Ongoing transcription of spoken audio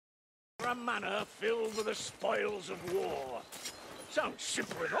For a manor filled with the spoils of war. Sounds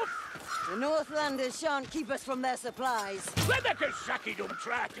simple enough. The Northlanders shan't keep us from their supplies. Let the Kazaki don't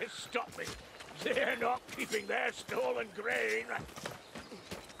try to stop me. They're not keeping their stolen grain.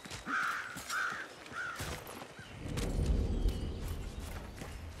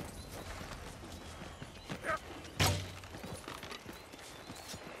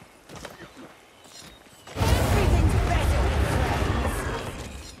 Everything's better with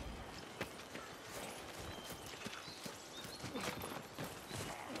friends.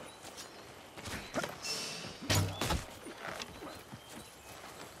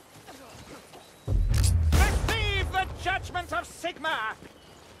 Receive the judgment of Sigma!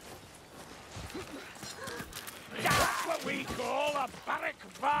 That's what we call a barrack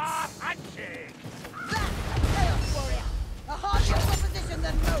bar handshake! That Chaos Warrior! A hardier proposition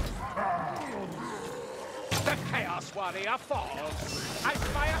than most! The Chaos Warrior falls! I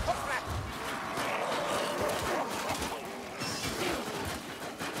fire hook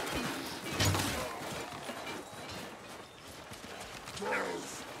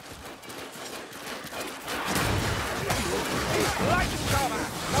Light's over!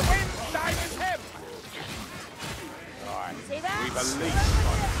 The wind dives him! See that? We've at least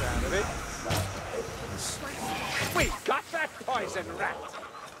got the sound of it. We've got that poison rat!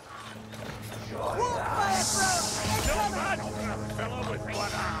 Walk by a throne! No match for a fellow with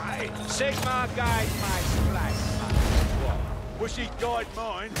one eye! Sigma guide my flag. Wish he'd guide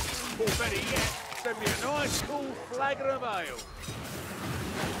mine. Or better yet, send me a nice cool flagon of ale.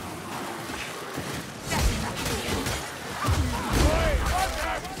 Oi, what's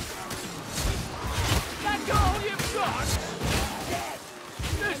that? That's all you've got?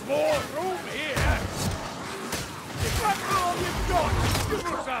 There's more room here. If that's all you've got, you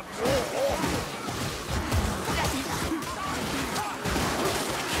must have more.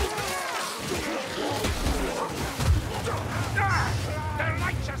 The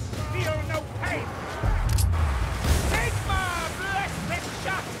righteous feel no pain! Sigma, bless this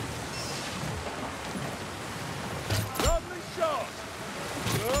shot! Lovely shot!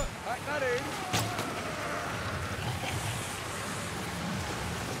 Good, pack that in.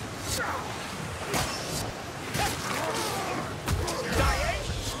 Dying?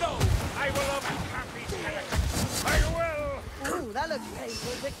 No, I will overcome these heretics. I will! Ooh, that looks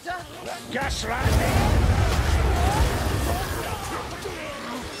painful, Victor. Gas landing!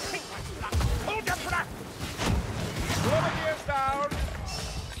 Hold your breath! Slow gears down!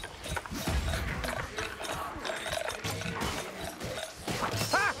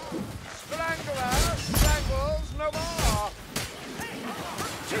 Ha! Strangler! Strangles no more!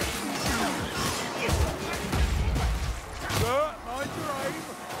 Good, mind your aim!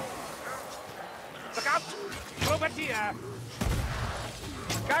 Look out! Bombardier!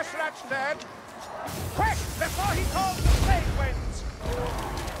 Gas rat's dead! Quick! Before he calls the plague winds!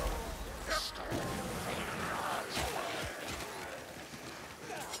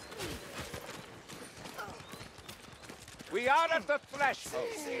 We are at the threshold.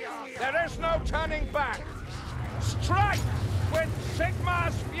 There is no turning back. Strike with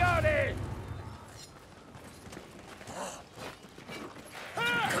Sigma's fury!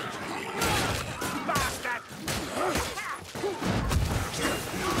 Bastard!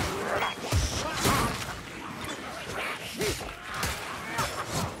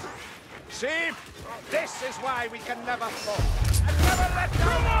 See? This is why we can never fall. And never let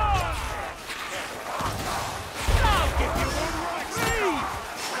down. I'll give you one right lead!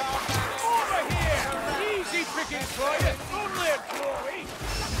 Over here! Easy pickings for you! Only a glory!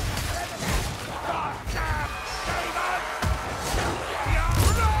 God damn! David!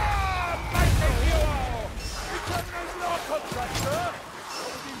 Mighty hero! Returner's law contractor!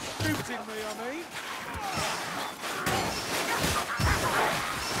 What are you shooting me, I mean?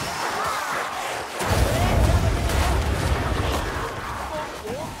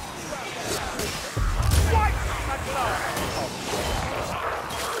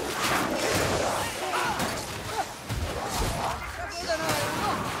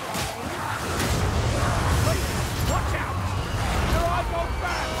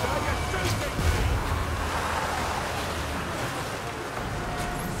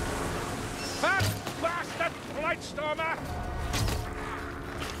 Stormer!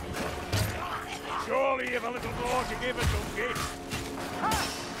 Surely you've a little more to give a donkey.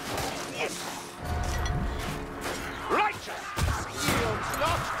 Yes. Righteous! Yields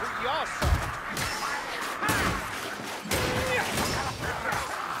not to your side.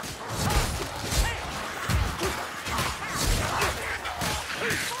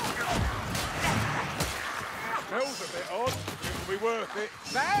 Smells a bit odd. It'll be worth it.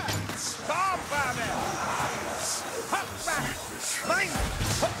 There! Storm vermin! Hop back! Mine!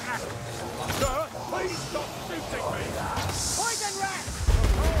 Sir, please stop shooting me! Poison rat!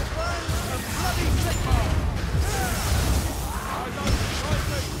 Oh, burn a bloody sickball! I don't like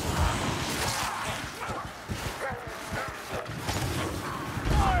me!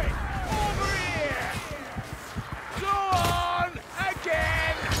 Oi! Over here! Go on!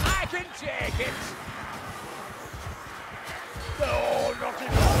 Again! I can take it! No, not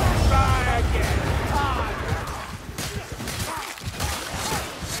enough! Try again!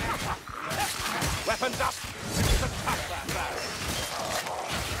 Weapons up! It's a tough that.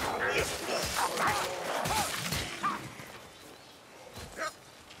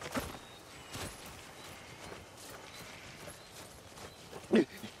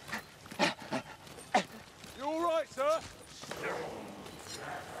 You all right, sir?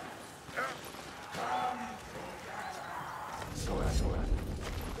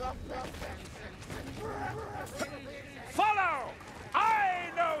 Follow!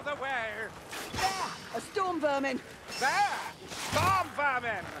 I know the way! There! A storm vermin! There! Storm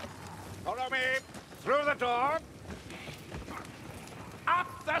vermin! Follow me! Through the door!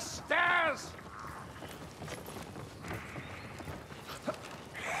 Up the stairs!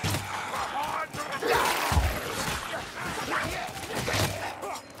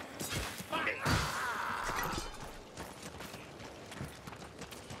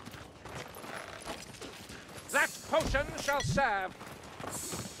 That potion shall serve.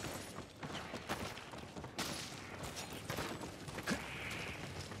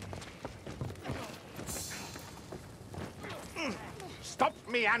 Stop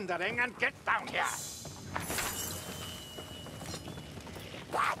meandering and get down here.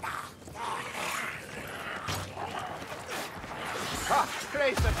 Ah,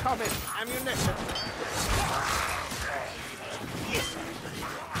 place the comet ammunition.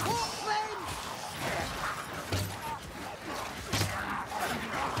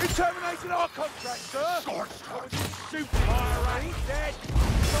 You terminated our contract, sir! Shoot fire rat! Dead!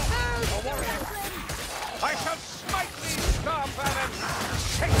 Stop! I shall smite these storm vermin!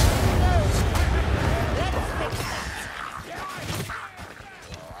 Shake! Let's fix that!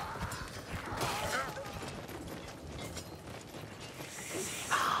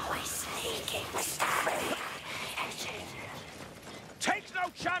 Take no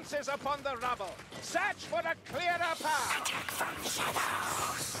chances upon the rubble. Search for a clearer path. Attack from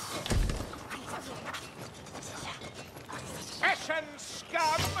shadows. Eschen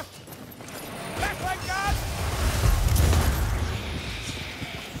scum! Battle gun!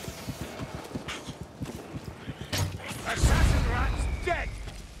 Assassin rat's dead!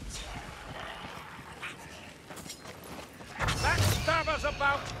 Backstabber's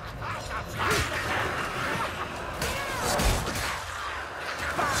about!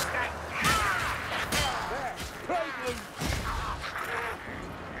 Bastard! There, Craven!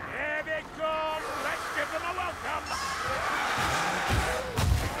 Here they come! Let's give them a welcome!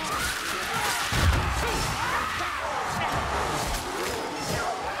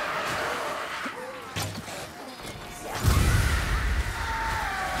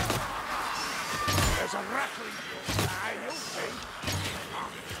 There's a rattling. You'll see.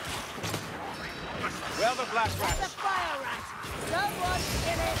 Well, the black rat. It's a fire rat! Someone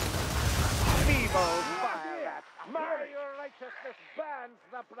kill it! Feeble fire rat. May your righteousness burns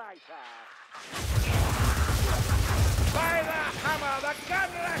the brighter. By the hammer, the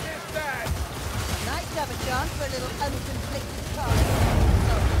gun rat is dead. Nice to have a chance for a little unconflicted card.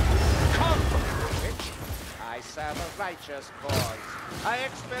 Which I serve a righteous cause. I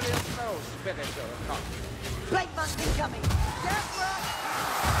experience no spiritual conflict. Blade monk incoming! Death rat!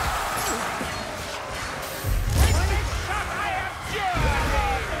 With this shot I am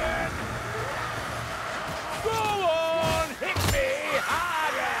journeyed! Go on, hit me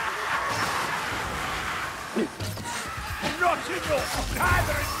harder! Not enough!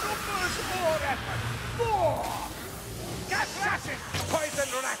 Either in numbers or effort. More! Assassin! Poison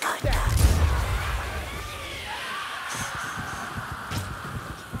rat death!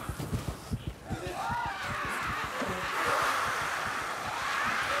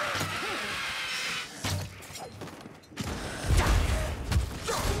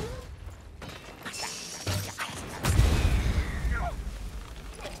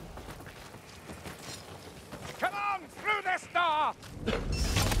 Come on, through this door!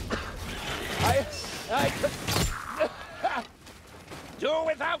 I could... Do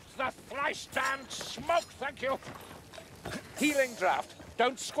without the thrice-damned smoke, thank you. Healing draft.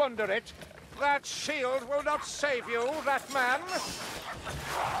 Don't squander it. That shield will not save you, rat man.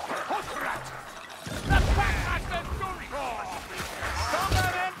 Hook rat! The backmaster's done for! Stronger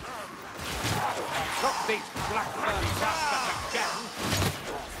than Not these blackburn bastards again!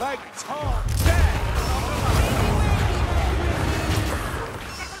 They can't dare!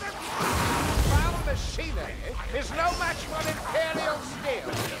 Foul machinery is no match for Imperial steel!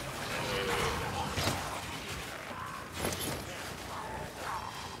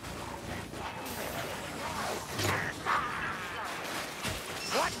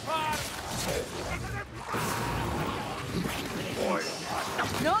 What for?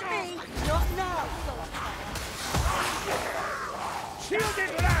 Not me. Not now.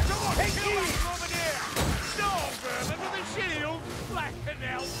 Shielded rat! Take you over there! Snow vermin with a shield! Black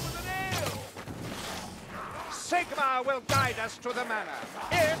canal with an ale! Sigmar will guide us to the manor,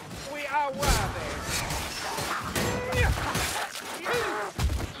 if we are worthy.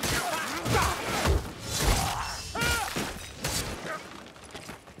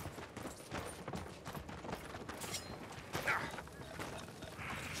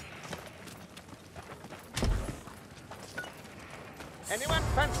 Anyone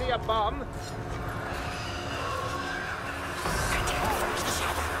fancy a bomb?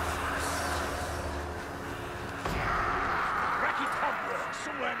 Racky Tumbler,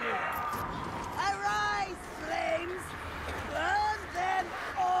 somewhere near. Arise, flames! Burn them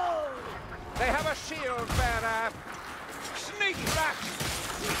all! They have a shield bearer. Sneak rat!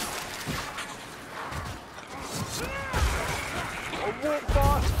 A walk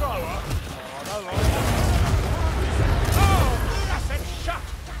fast thrower? Oh, nothing shot!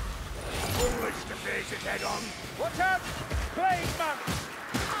 Foolish to face his head on. Watch out! Plague monks!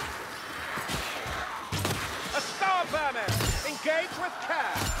 A star vermin! Engage with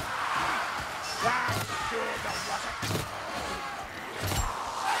care! That's sure the rocket.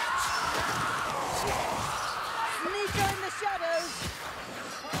 Sneaker in the shadows!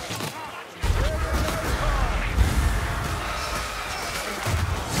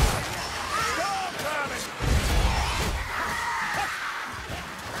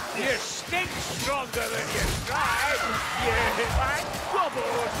 You stink stronger than you stride. Yeah, man. Gobble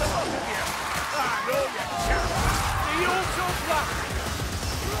was the lot of you. I know you can. The auto bluff.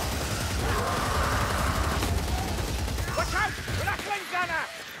 Watch out! Rattling gunner!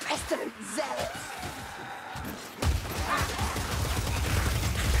 Pestilent zealots!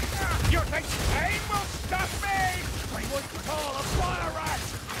 You think pain will stop me? I would call a fire rat.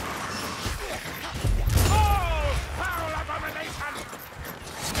 Oh, foul abomination!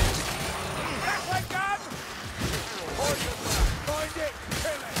 Rattling gun! Poison rat. Find it.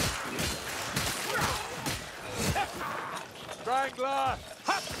 Kill it. Strangler.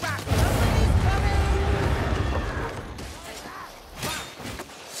 Hop back! Somebody's coming!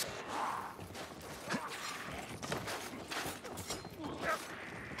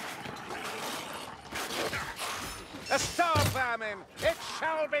 A star vermin! It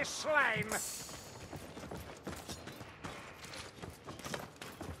shall be slain!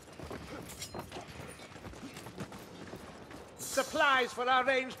 Supplies for our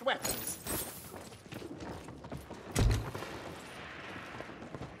ranged weapons.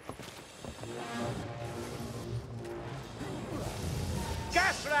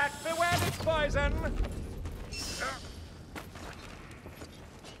 Gas rat, beware its poison!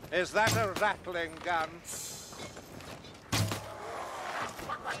 Is that a rattling gun?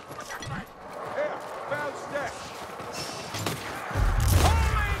 Here, bounce death.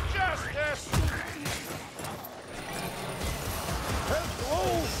 Holy justice! Help to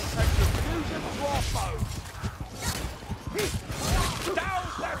all and confusion to our foes.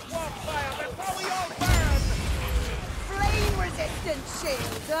 Douse that warfire before we all burn! Flame-resistant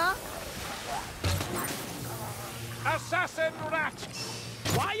shield, huh? Assassin rat!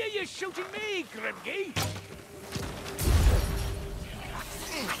 Why are you shooting me, Grimgy?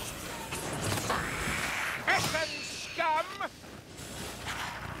 Essen scum!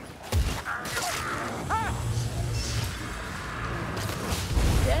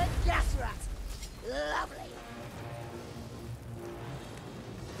 Dead gas rat. Lovely.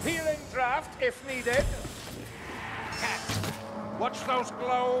 Healing draft if needed. Cat, watch those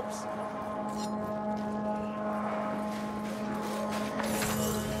globes.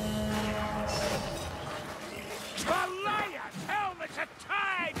 Goliath! Helmets a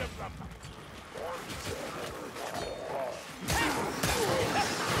tide of them!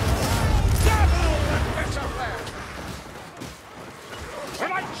 Double the bit of them!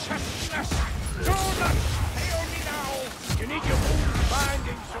 Righteousness! Do not fail me now! You need your wound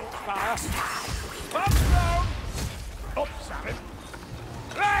binding so far. Bomb thrown! Up, Salmon.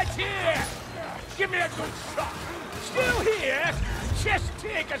 Right here! Give me a good shot. Still here? Just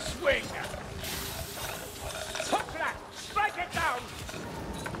take a swing. Hook rat! Strike it down!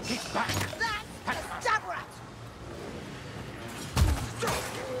 Keep back. That's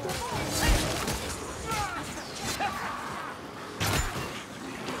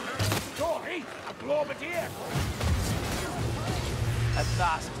Globadier! At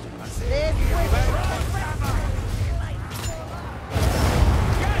last, This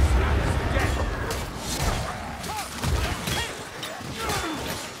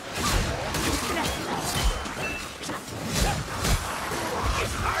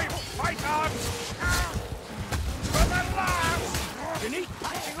Fight on! For the last! you need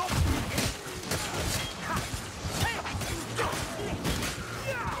patching up!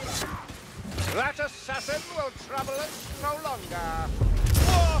 That assassin will trouble us no longer.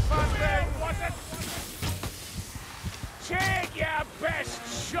 War funding! Was it? Take your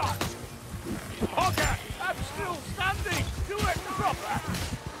best shot! Hogger, I'm still standing! Do it proper!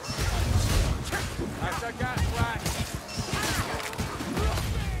 That's a gas rat.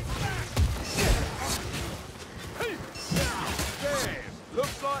 There!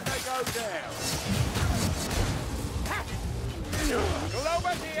 Looks like they go down.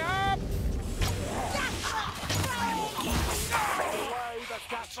 Globadier! Away, the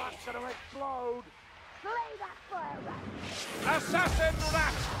gas rat's gonna explode! Slay that fire rat! Assassin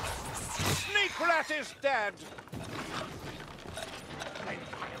rat! Sneak rat is dead!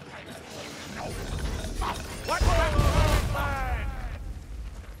 What's that man?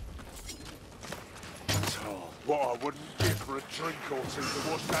 Oh, what I wouldn't give for a drink or two to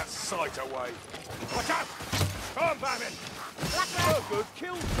wash that sight away. Watch out! Storm vermin! Oh, good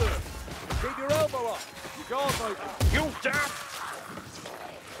kill, sir. Keep your elbow up. You can't make it. You damn!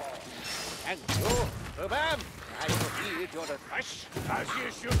 And you, Rubam, I will heed your advice. As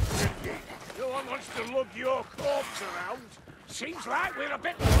you should, Britney. No one wants to lug your corpse around. Seems like we're a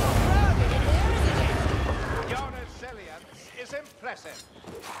bit Crowded in here, isn't it? Your resilience is impressive.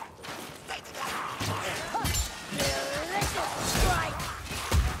 Delicious strike!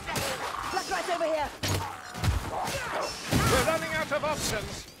 Black rat over here! We're running out of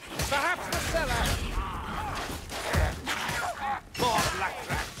options. Perhaps the cellar. More black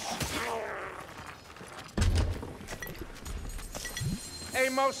rats. A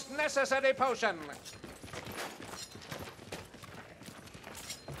most necessary potion.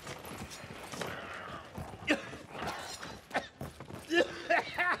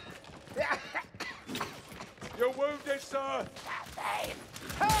 You're wounded, sir.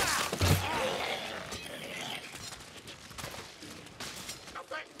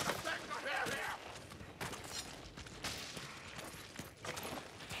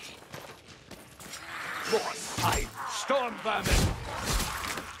 I storm vermin.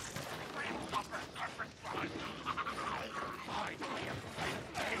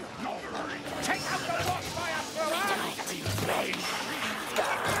 Take out the boss fire thrower.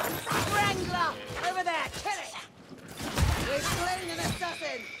 Wrangler! Over there! Kill it! We've slain an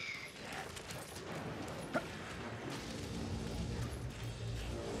assassin!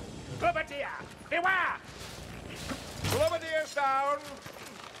 Globadier, beware! Globadier's down.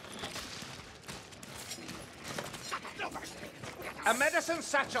 A medicine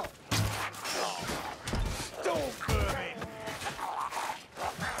satchel. Storm vermin.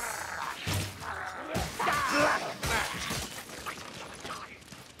 Black rat.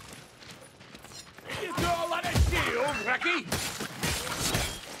 You got a lot of shield, Racky.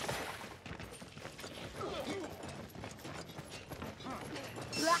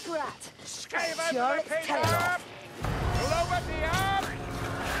 Black rat! Skaven Sure the its tail kingdom. off. Globadier.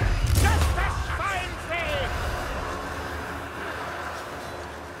 Justice finds thee.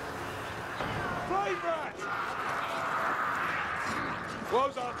 Flame rat. Well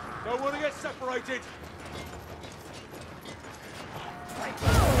done. Don't want to get separated.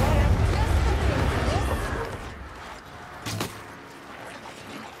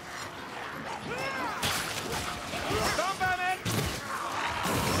 Storm vermin.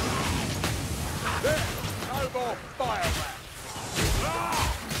 There. No more fire rat.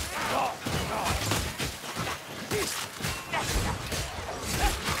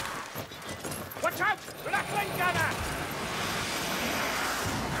 Watch out! Rattling gunner!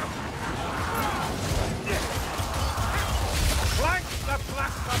 Flank the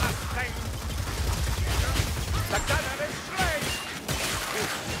blasphemous thing! The gunner is slain!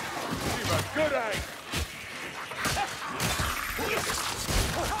 You've a good aim.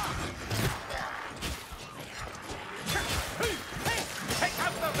 Take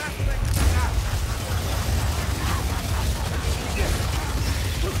out the rattling gunner!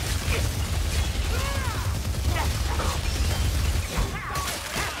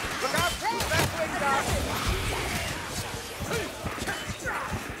 Look out! Rattling gun!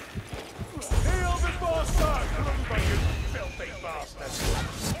 Heal before start. Remember, you filthy bastard.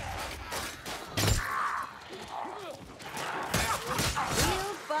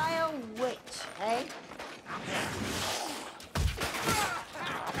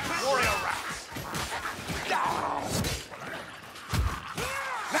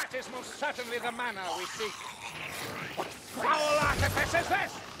 certainly the manner we seek. What foul artifice is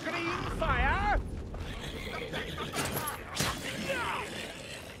this? Green fire?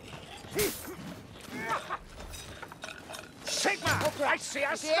 Sigma! I see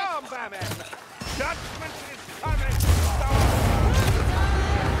a storm vermin! Judgment is coming!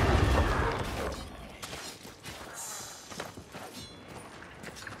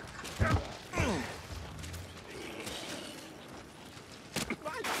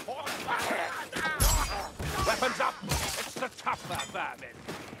 Weapons up! It's the tougher vermin!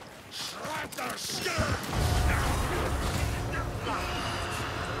 Shred their skin!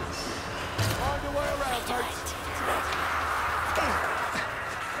 Find a way around, mate!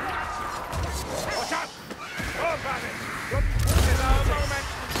 Watch out! More vermin! This is our moment!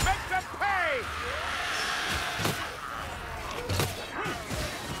 Make them pay!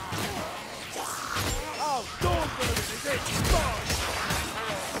 Oh, storm vermin is it!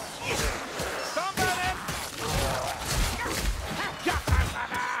 Storm vermin!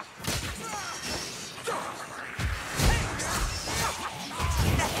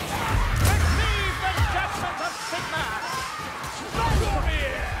 Receive the judgment of Sigma! Come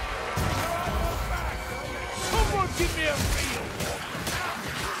here! Someone give me a feel!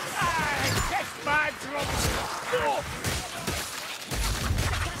 I test my drum!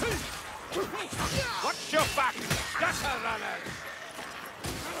 Watch your back, gutter runners!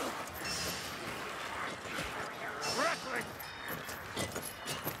 Rattling!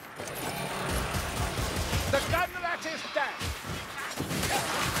 The gun rat is dead!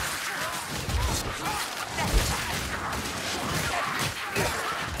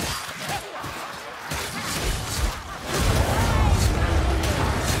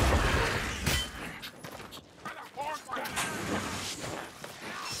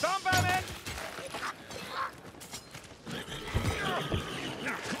 Storm vermin!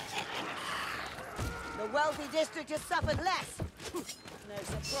 The wealthy district has suffered less. No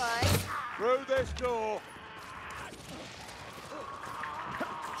surprise. Through this door.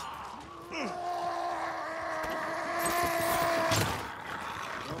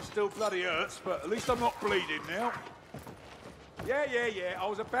 Well, still bloody hurts, but at least I'm not bleeding now. Yeah. I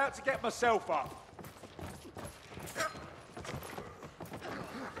was about to get myself up.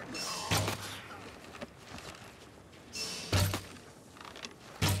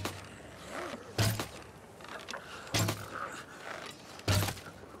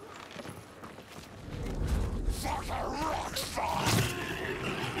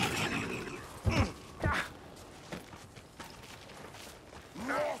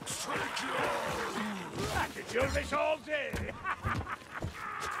 I could do this all day.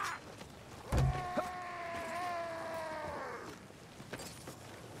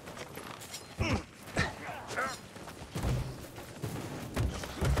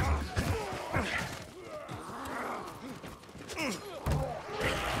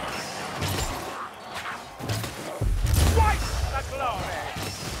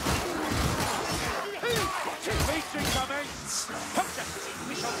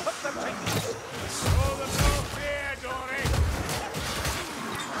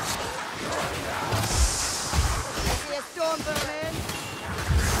 Storm vermin.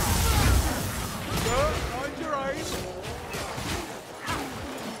 Mind your aim.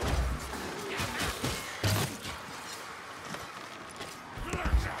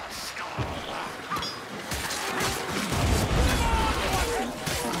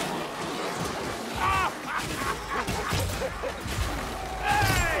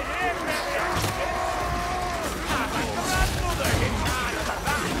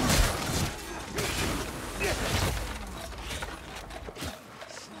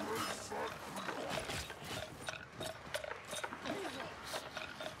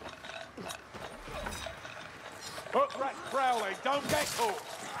 Hook rat prowling, don't get caught.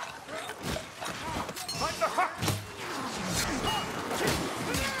 Find the hook.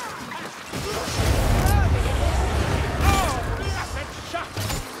 Oh, that's shot.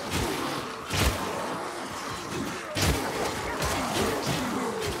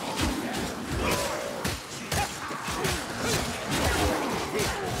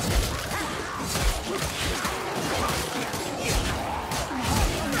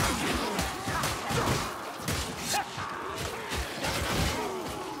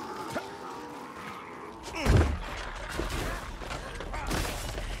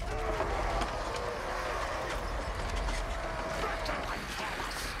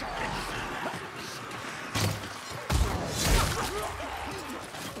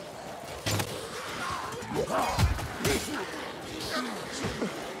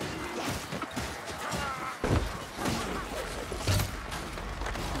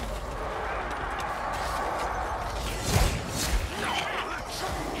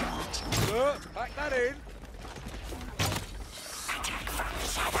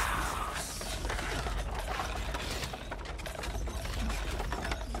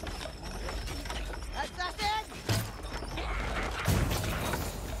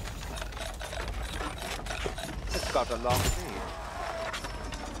 got a long lead.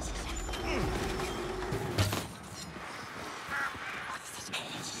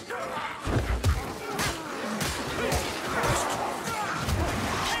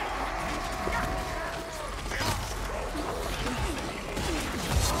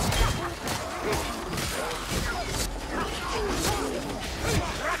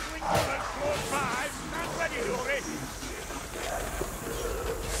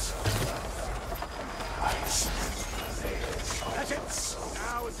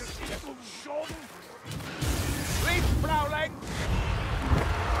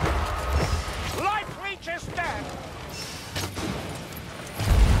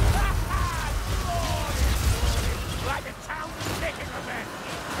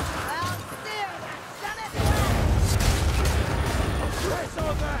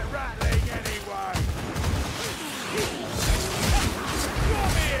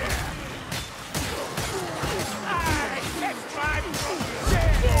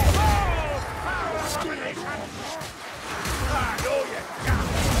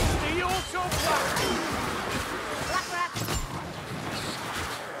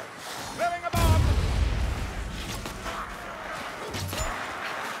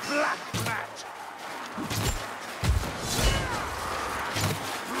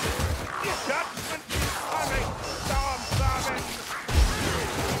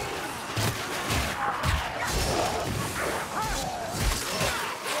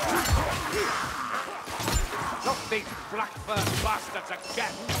 These black-fur bastards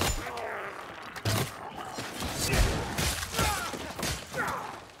again!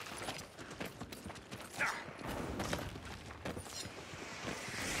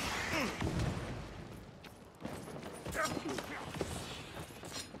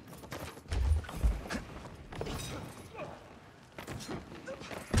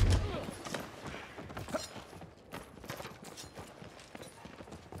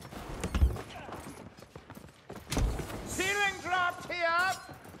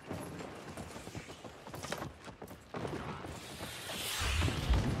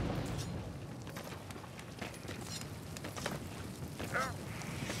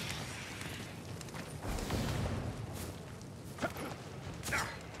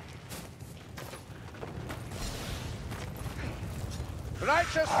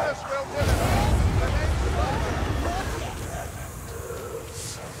 Righteousness will deliver. The name's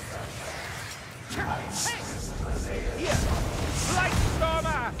here! Light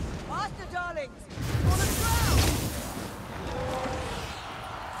Stormer! Master darlings! On the ground!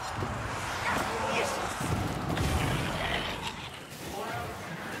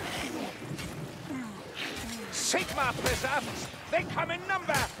 Sigma preserves! They come in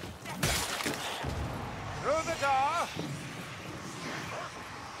number! Through the door!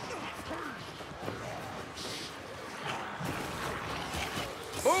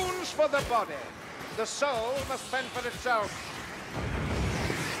 Boons for the body. The soul must fend for itself.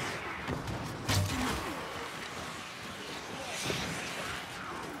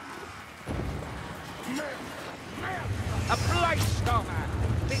 A blight stormer.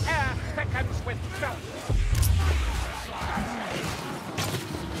 The air thickens with filth.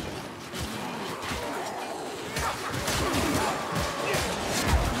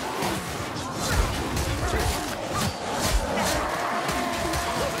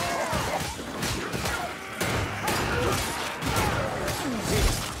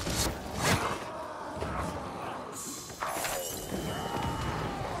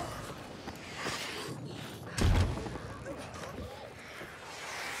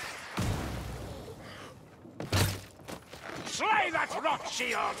 Slay that rot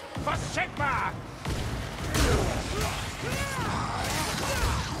shield for Sigma!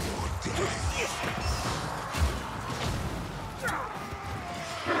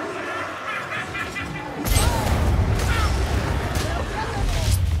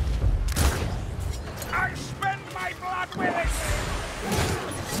 I spend my blood willingly!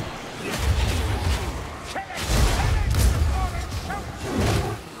 Kill it! Or it shoots!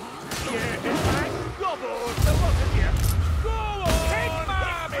 Yeah, I gobble the lot of you. Go on! Sigma!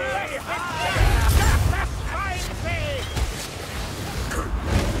 Play hard! Fine thing!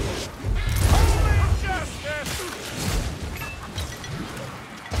 Holy justice!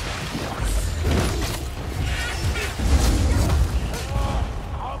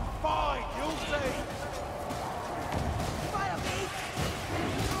 I'm fine, you'll see. Fire me!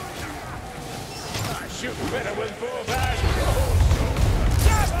 I shoot better with both hands.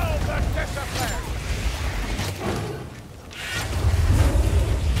 Double the discipline!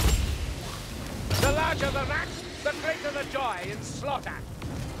 The larger the rat, the greater the joy in slaughter.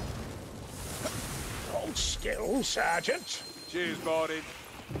 Hold still, Sergeant. Cheers, Martin.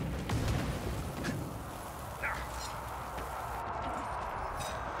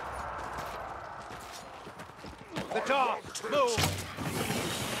 The top! Move!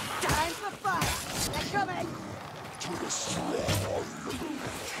 Time for fire! They're coming!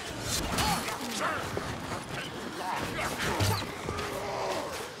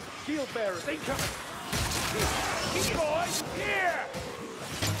 Shield bearers incoming! Keep boys! Here!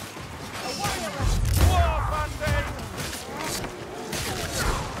 War funding!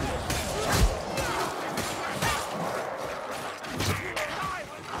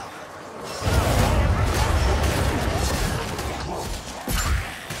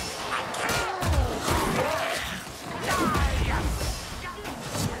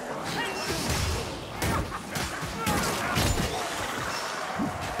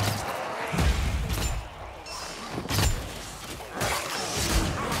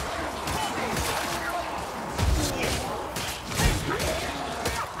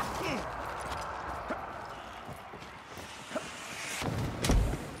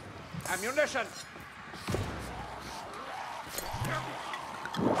 Ammunition!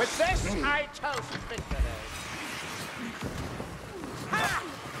 With this, I toast victory. Ha!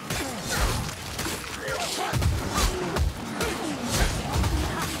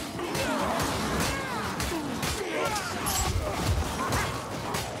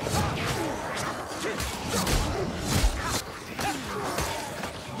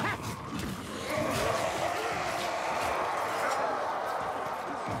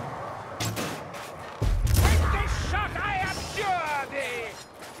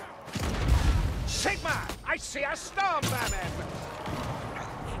 Sigma! I see a storm vermin!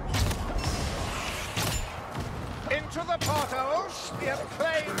 Into the portals, the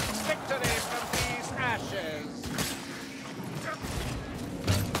acclaimed victory from these ashes!